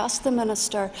can I ask the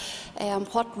Minister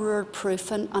what rural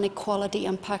proofing and equality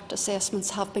impact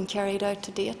assessments have been carried out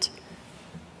to date?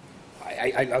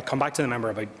 I'll come back to the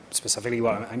member about specifically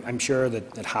what I'm sure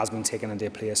that it has been taken into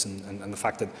place, and the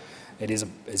fact that it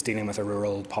is dealing with a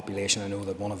rural population. I know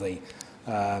that one of the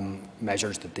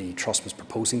measures that the Trust was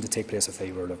proposing to take place if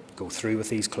they were to go through with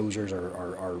these closures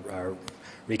or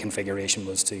reconfiguration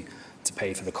was to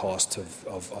pay for the cost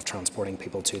of transporting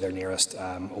people to their nearest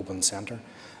open centre.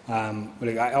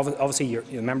 Obviously,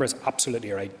 the member is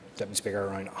absolutely right, Deputy Speaker,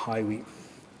 around how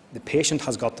the patient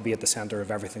has got to be at the centre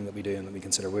of everything that we do and that we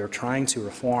consider. We are trying to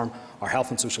reform our health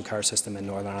and social care system in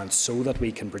Northern Ireland so that we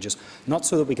can produce, not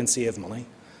so that we can save money.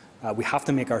 We have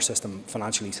to make our system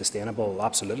financially sustainable. We'll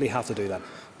absolutely have to do that,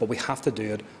 but we have to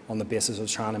do it on the basis of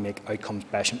trying to make outcomes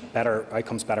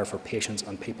better for patients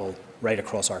and people right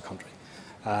across our country.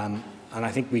 And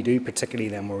I think we do, particularly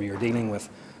then where you're dealing with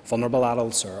vulnerable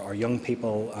adults or young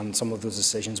people, and some of those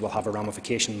decisions will have a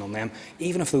ramification on them.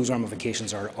 Even if those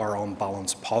ramifications are on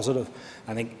balance positive,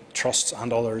 I think trusts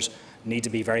and others need to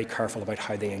be very careful about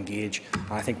how they engage.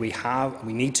 And I think we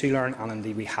need to learn, and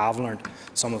indeed we have learned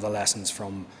some of the lessons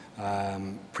from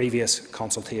previous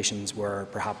consultations where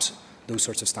perhaps those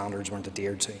sorts of standards weren't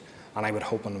adhered to. And I would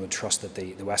hope and would trust that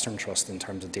the Western Trust, in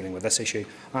terms of dealing with this issue,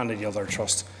 and the other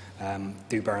trusts,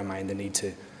 do bear in mind the need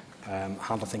to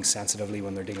handle things sensitively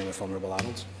when they're dealing with vulnerable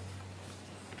adults.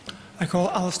 I call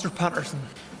Alistair Patterson.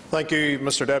 Thank you,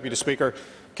 Mr Deputy Speaker.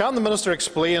 Can the Minister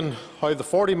explain how the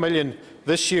 40 million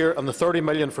this year and the 30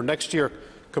 million for next year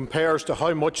compares to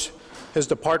how much his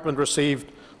department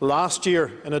received last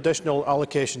year in additional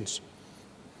allocations?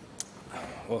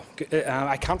 Well,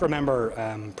 I can't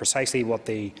remember precisely what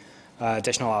the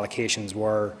additional allocations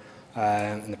were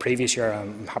in the previous year.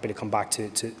 I'm happy to come back to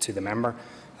the member.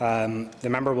 The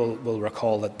member will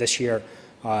recall that this year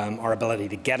our ability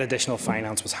to get additional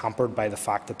finance was hampered by the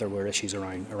fact that there were issues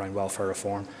around welfare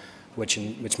reform, which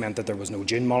meant that there was no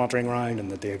June monitoring round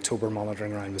and that the October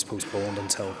monitoring round was postponed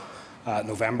until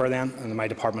November then, and my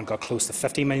department got close to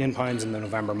 £50 million in the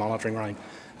November monitoring round,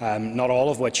 not all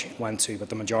of which went to, but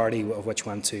the majority of which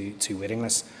went to waiting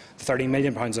lists. The £30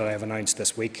 million that I have announced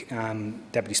this week,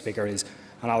 Deputy Speaker, is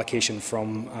an allocation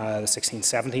from the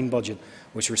 16-17 budget,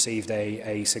 which received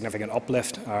a significant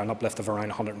uplift, an uplift of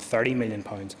around £130 million,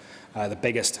 the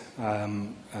biggest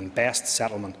and best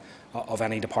settlement of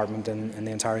any department in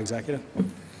the entire executive.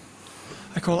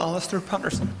 I call Alistair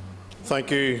Patterson.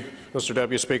 Thank you, Mr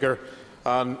Deputy Speaker.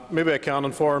 And maybe I can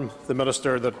inform the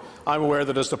Minister that I'm aware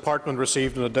that his department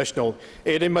received an additional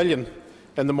 £80 million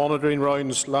in the monitoring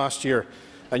rounds last year,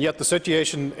 and yet the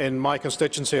situation in my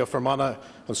constituency of Fermanagh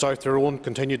and South Tyrone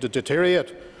continued to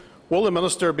deteriorate. Will the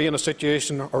Minister be in a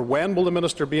situation, or when will the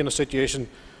Minister be in a situation,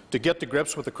 to get to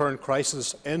grips with the current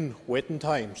crisis in waiting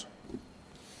times?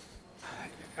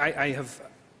 The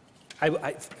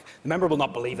member will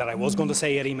not believe that I was going to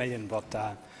say 80 million, but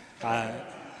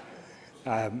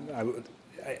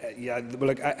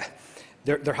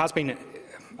there has been,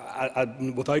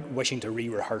 without wishing to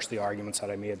re-rehearse the arguments that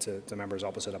I made to members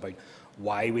opposite about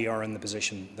why we are in the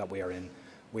position that we are in.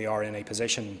 We are in a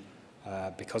position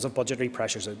because of budgetary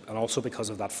pressures and also because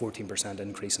of that 14%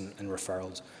 increase in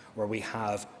referrals, where we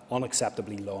have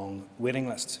unacceptably long waiting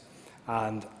lists.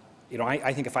 And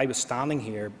I think if I was standing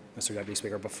here, Mr Deputy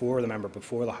Speaker, before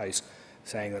the House,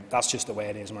 saying that that's just the way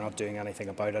it is and we're not doing anything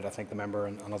about it, I think the member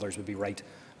and others would be right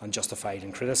and justified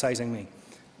in criticising me.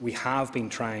 We have been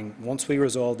trying, once we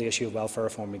resolved the issue of welfare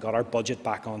reform, we got our budget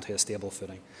back onto a stable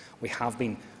footing. We have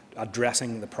been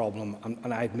addressing the problem,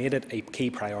 and I've made it a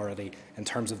key priority in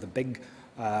terms of the big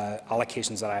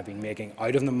allocations that I've been making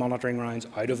out of the monitoring rounds,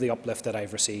 out of the uplift that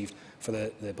I've received for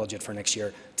the budget for next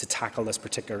year, to tackle this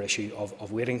particular issue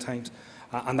of waiting times.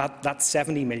 And that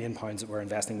 £70 million that we're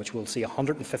investing, which will see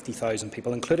 150,000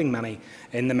 people, including many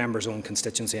in the member's own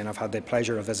constituency, and I've had the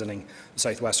pleasure of visiting the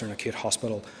South Western Acute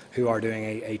Hospital, who are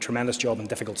doing a tremendous job in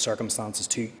difficult circumstances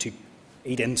to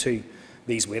eat into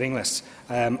these waiting lists.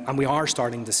 And we are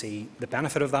starting to see the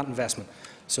benefit of that investment.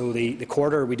 So the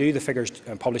quarter, we do the figures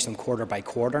and publish them quarter by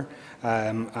quarter,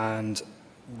 but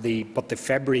the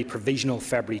provisional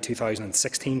February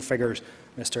 2016 figures,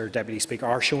 Mr Deputy Speaker,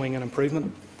 are showing an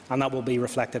improvement, and that will be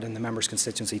reflected in the member's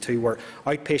constituency too, where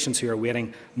outpatients who are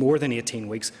waiting more than 18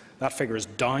 weeks, that figure is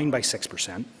down by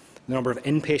 6%. The number of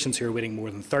inpatients who are waiting more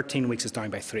than 13 weeks is down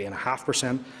by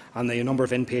 3.5%, and the number of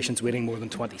inpatients waiting more than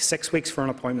 26 weeks for an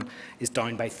appointment is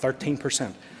down by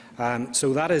 13%.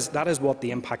 So that is what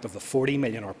the impact of the 40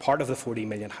 million, or part of the 40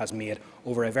 million, has made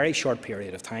over a very short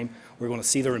period of time. We're going to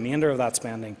see the remainder of that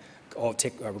spending. We're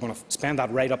going to spend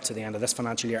that right up to the end of this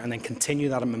financial year, and then continue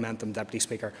that momentum, Deputy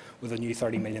Speaker, with a new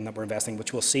 30 million that we're investing,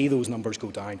 which will see those numbers go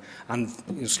down. And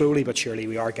slowly but surely,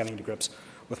 we are getting to grips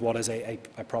with what is a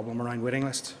problem around waiting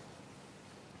lists.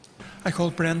 I call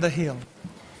Brenda Hale.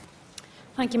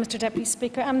 Thank you, Mr Deputy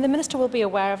Speaker. The Minister will be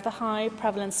aware of the high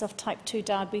prevalence of type 2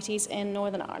 diabetes in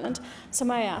Northern Ireland. So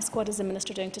may I ask, what is the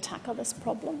Minister doing to tackle this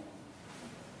problem?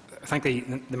 I thank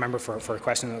the member for a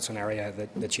question that's an area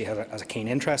that she has a keen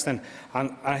interest in.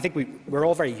 And I think we're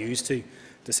all very used to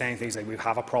saying things like we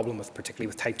have a problem particularly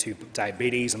with type 2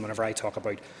 diabetes, and whenever I talk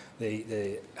about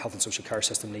the health and social care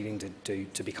system needing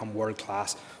to become world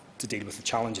class to deal with the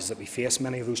challenges that we face,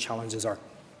 many of those challenges are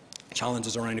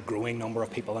challenges around a growing number of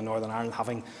people in Northern Ireland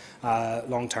having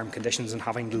long-term conditions and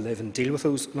having to live and deal with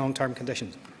those long-term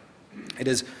conditions. It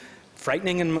is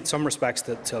frightening in some respects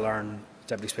to learn,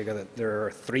 Deputy Speaker, that there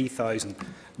are 3,000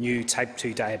 new type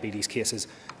 2 diabetes cases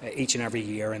each and every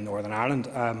year in Northern Ireland,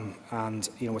 and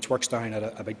which works down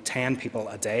at about 10 people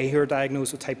a day who are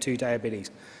diagnosed with type 2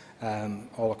 diabetes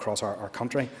all across our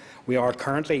country. We are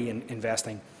currently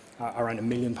investing around £1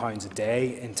 million a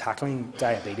day in tackling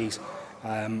diabetes.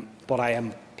 But I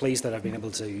am pleased that I've been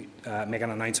able to make an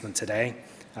announcement today.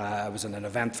 I was in an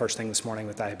event first thing this morning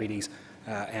with Diabetes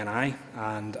NI,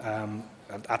 and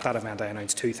at that event I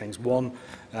announced two things. One,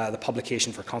 the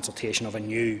publication for consultation of a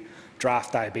new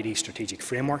draft diabetes strategic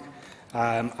framework,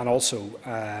 and also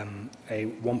a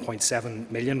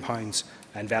 £1.7 million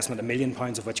investment, £1 million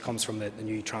of which comes from the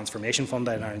new transformation fund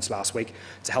I announced last week,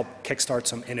 to help kickstart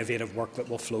some innovative work that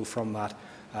will flow from that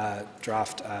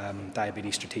draft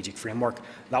diabetes strategic framework.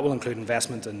 That will include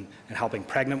investment in helping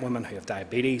pregnant women who have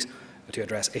diabetes, to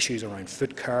address issues around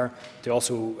foot care, to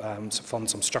also fund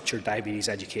some structured diabetes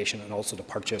education, and also to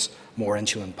purchase more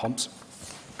insulin pumps.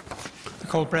 I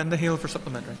call Brenda Hale for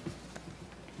supplementary.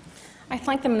 I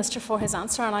thank the Minister for his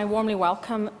answer, and I warmly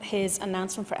welcome his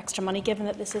announcement for extra money, given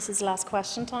that this is his last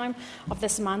question time of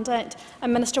this mandate.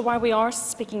 And Minister, while we are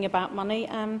speaking about money,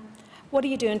 what are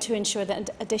you doing to ensure that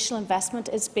additional investment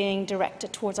is being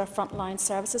directed towards our frontline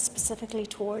services, specifically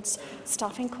towards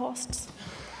staffing costs?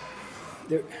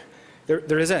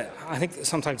 There is I think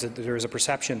sometimes there is a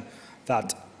perception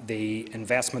that the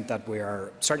investment that we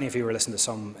are, certainly if you were listening to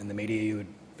some in the media, you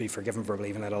would be forgiven for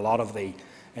believing that a lot of the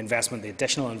investment, the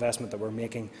additional investment that we're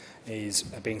making, is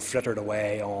being frittered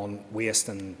away on waste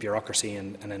and bureaucracy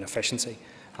and inefficiency.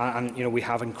 And you know, we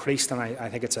have increased, and I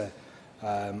think it's a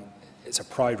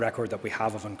proud record that we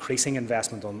have of increasing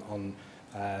investment on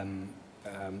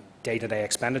day-to-day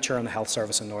expenditure on the health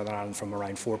service in Northern Ireland from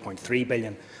around 4.3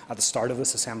 billion at the start of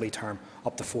this Assembly term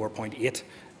up to 4.8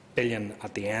 billion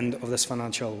at the end of this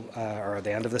or at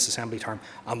the end of this Assembly term,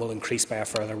 and will increase by a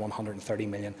further 130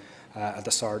 million at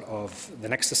the start of the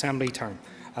next Assembly term.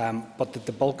 But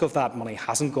the bulk of that money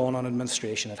hasn't gone on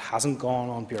administration, it hasn't gone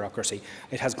on bureaucracy,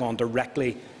 it has gone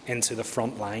directly into the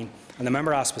front line. And the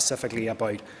member asked specifically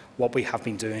about what we have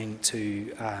been doing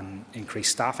to increase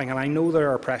staffing, and I know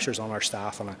there are pressures on our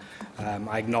staff, and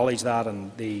I acknowledge that,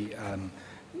 and the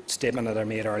statement that I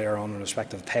made earlier on in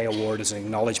respect of the pay award is an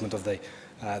acknowledgement of the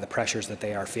pressures that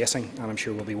they are facing, and I'm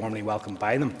sure will be warmly welcomed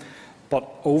by them. But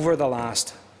over the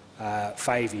last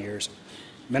 5 years,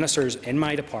 ministers in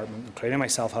my department, including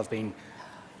myself, have been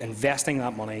investing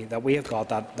that money that we have got,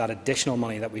 that additional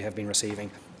money that we have been receiving,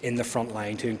 in the front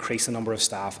line to increase the number of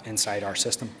staff inside our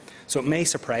system. So it may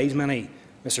surprise many,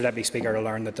 Mr Deputy Speaker, to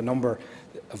learn that the number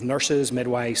of nurses,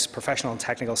 midwives, professional and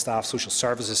technical staff, social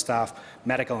services staff,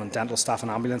 medical and dental staff and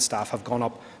ambulance staff have gone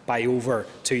up by over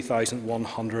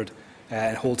 2,100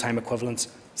 whole-time equivalents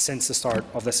since the start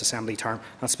of this Assembly term.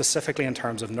 And specifically in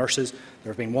terms of nurses,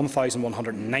 there have been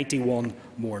 1,191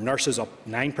 more nurses, up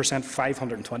 9%,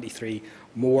 523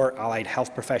 more allied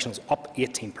health professionals, up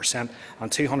 18%,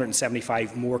 and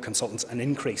 275 more consultants, an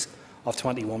increase of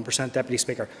 21%, Deputy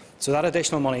Speaker. So that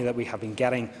additional money that we have been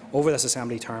getting over this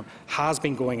Assembly term has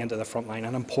been going into the front line,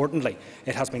 and importantly,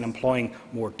 it has been employing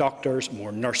more doctors,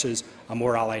 more nurses and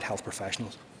more allied health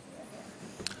professionals.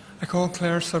 I call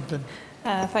Claire Sugden.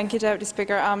 Thank you, Deputy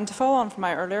Speaker. To follow on from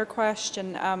my earlier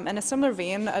question, in a similar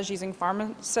vein as using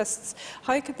pharmacists,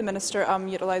 how could the Minister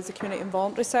utilise the community and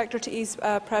voluntary sector to ease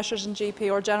pressures in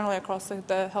GP or generally across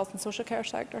the health and social care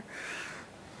sector?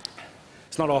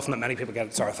 It's not often that many people get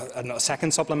a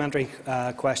second supplementary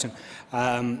question.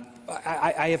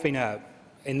 I have been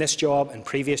in this job and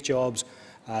previous jobs,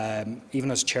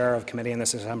 even as chair of committee in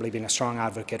this Assembly, been a strong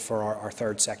advocate for our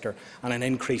third sector and an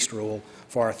increased role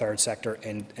for our third sector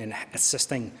in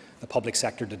assisting the public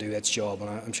sector to do its job. And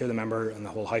I'm sure the member and the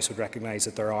whole House would recognise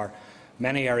that there are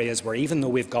many areas where, even though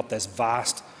we've got this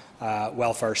vast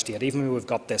welfare state, even though we've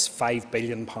got this £5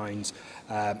 billion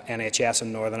NHS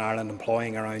in Northern Ireland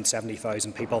employing around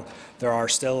 70,000 people, there are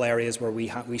still areas where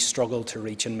we struggle to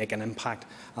reach and make an impact,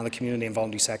 and the community and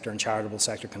voluntary sector and charitable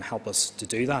sector can help us to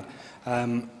do that.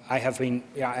 I'm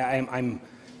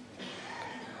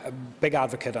a big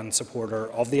advocate and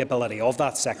supporter of the ability of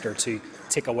that sector to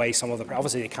take away some of the.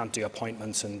 Obviously, they can't do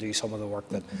appointments and do some of the work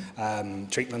that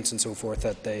treatments and so forth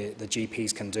that the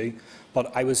GPs can do.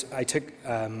 But I visited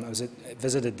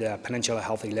the Peninsula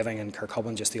Healthy Living in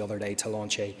Kirkcudbright just the other day to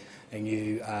launch a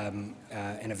new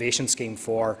innovation scheme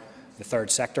for the third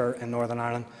sector in Northern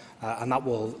Ireland, and that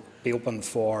will be open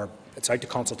for. It's out to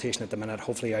consultation at the minute,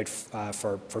 hopefully out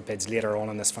for bids later on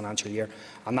in this financial year,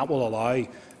 and that will allow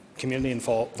community and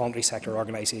voluntary sector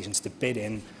organisations to bid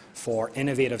in for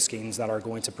innovative schemes that are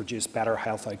going to produce better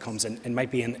health outcomes. And it might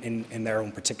be in their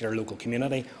own particular local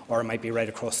community, or it might be right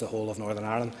across the whole of Northern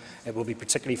Ireland. It will be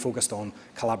particularly focused on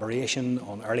collaboration,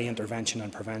 on early intervention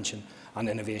and prevention, and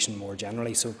innovation more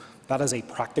generally. So that is a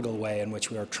practical way in which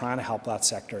we are trying to help that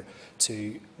sector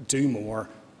to do more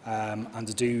and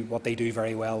to do what they do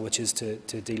very well, which is to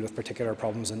deal with particular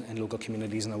problems in local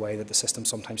communities in a way that the system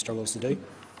sometimes struggles to do.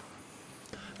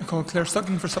 I call Claire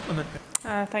Sugden for supplement.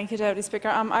 Thank you, Deputy Speaker.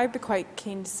 I'd be quite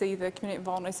keen to see the community and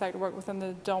voluntary sector work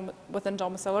within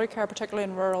domiciliary care, particularly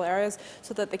in rural areas,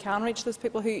 so that they can reach those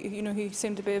people who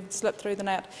seem to be slipped through the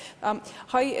net.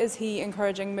 How is he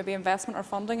encouraging maybe investment or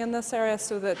funding in this area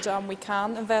so that we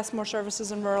can invest more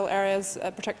services in rural areas,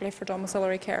 particularly for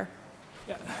domiciliary care?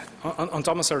 On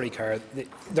domiciliary care,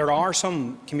 there are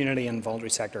some community and voluntary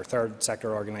sector, third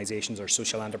sector organisations or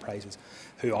social enterprises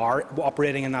who are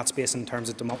operating in that space in terms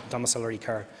of domiciliary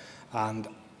care, and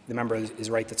the member is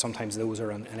right that sometimes those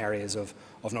are in areas of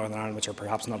Northern Ireland which are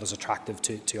perhaps not as attractive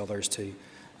to others to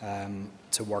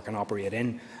to work and operate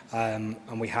in.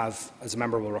 And we have, as a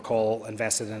member will recall,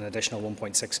 invested an additional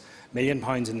 £1.6 million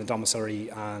in the domiciliary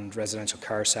and residential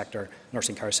care sector,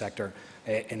 nursing care sector,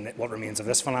 in what remains of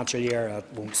this financial year. It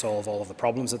won't solve all of the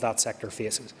problems that sector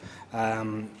faces,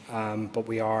 but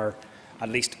we are at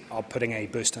least putting a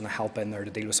boost and a help in there to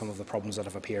deal with some of the problems that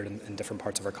have appeared in different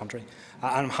parts of our country.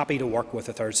 And I'm happy to work with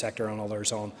the third sector and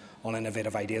others on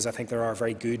innovative ideas. I think there are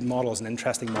very good models and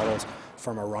interesting models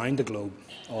from around the globe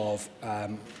of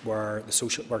where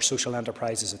social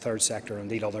enterprises, the third sector, and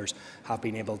indeed others have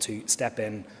been able to step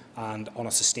in and, on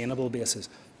a sustainable basis,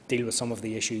 deal with some of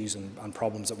the issues and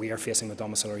problems that we are facing with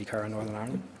domiciliary care in Northern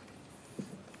Ireland.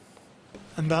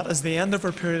 And that is the end of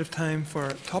our period of time for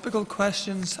topical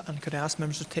questions, and could I ask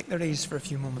members to take their ease for a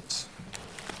few moments.